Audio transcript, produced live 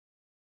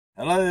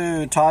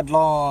Hello, Todd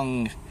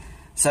Long.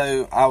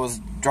 So I was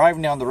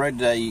driving down the road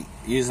today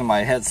using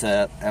my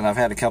headset, and I've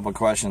had a couple of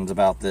questions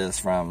about this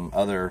from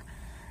other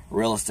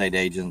real estate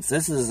agents.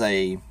 This is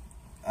a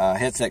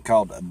headset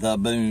called The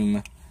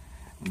Boom,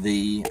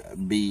 the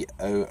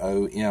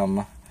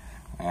B-O-O-M,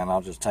 and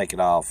I'll just take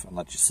it off and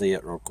let you see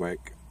it real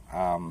quick.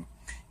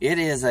 It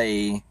is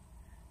a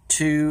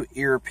 2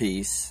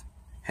 earpiece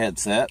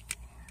headset,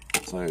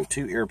 so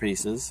 2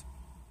 earpieces.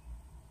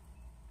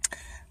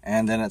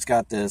 And then it's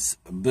got this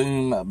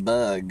boom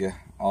bug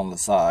on the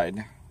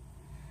side.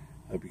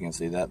 Hope you can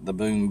see that, the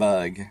boom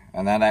bug.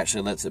 And that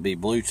actually lets it be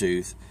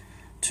Bluetooth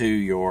to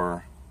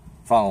your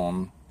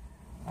phone.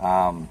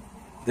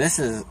 This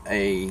is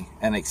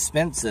an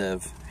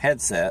expensive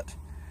headset.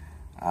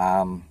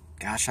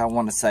 Gosh, I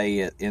want to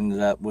say it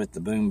ended up with the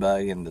boom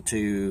bug and the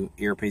 2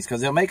 earpiece,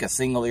 because they'll make a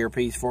single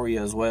earpiece for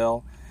you as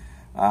well.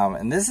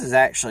 And this is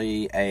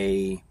actually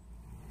a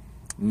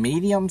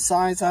medium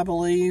size, I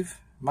believe.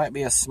 Might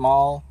be a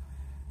small.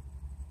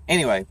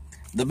 Anyway,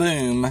 the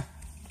Boom,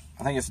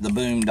 I think it's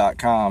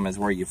theboom.com is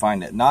where you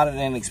find it. Not an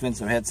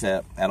inexpensive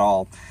headset at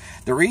all.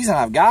 The reason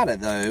I've got it,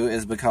 though,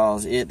 is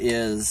because it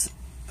is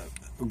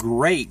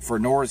great for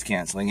noise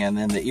canceling. And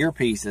then the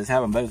earpieces,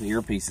 having both the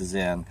earpieces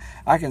in,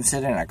 I can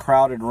sit in a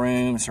crowded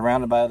room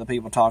surrounded by other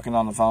people talking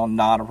on the phone,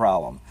 not a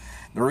problem.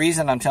 The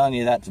reason I'm telling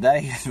you that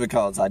today is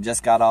because I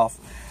just got off.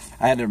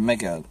 I had to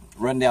make a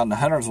run down to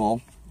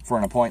Huntersville for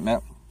an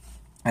appointment,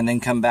 and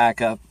then come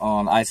back up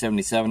on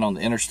I-77 on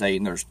the interstate,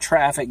 and there's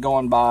traffic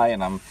going by,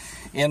 and I'm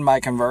in my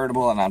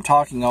convertible, and I'm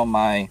talking on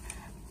my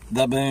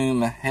The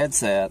Boom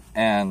headset,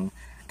 and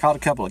called a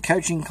couple of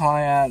coaching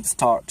clients,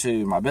 talked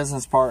to my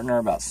business partner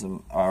about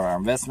some of our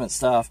investment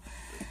stuff,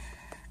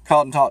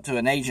 called and talked to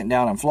an agent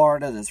down in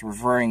Florida that's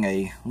referring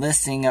a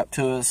listing up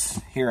to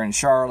us here in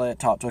Charlotte,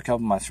 talked to a couple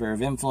of my sphere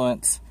of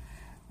influence,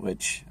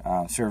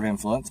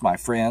 my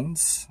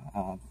friends,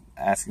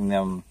 asking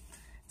them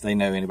if they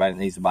know anybody that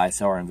needs to buy,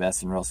 sell, or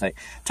invest in real estate.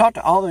 Talked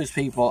to all those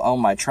people on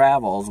my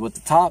travels with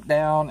the top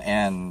down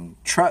and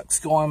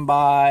trucks going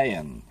by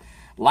and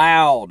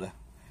loud.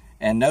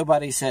 And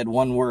nobody said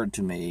one word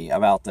to me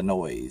about the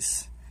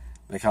noise,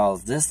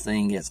 because this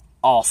thing is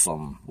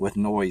awesome with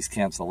noise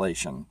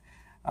cancellation.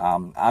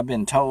 I've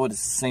been told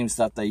it's the same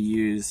stuff they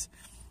use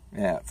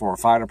for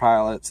fighter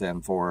pilots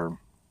and for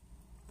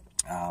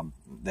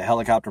the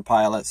helicopter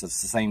pilots.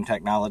 It's the same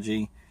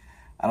technology.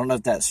 I don't know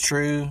if that's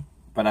true,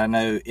 but I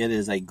know it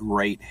is a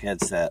great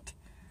headset.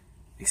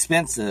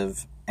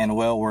 Expensive and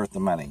well worth the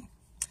money.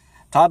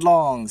 Todd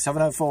Long,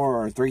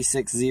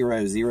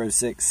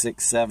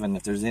 704-360-0667.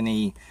 If there's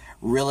any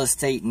real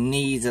estate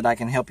needs that I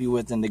can help you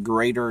with in the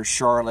greater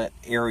Charlotte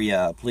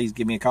area, please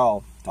give me a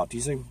call. Talk to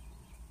you soon.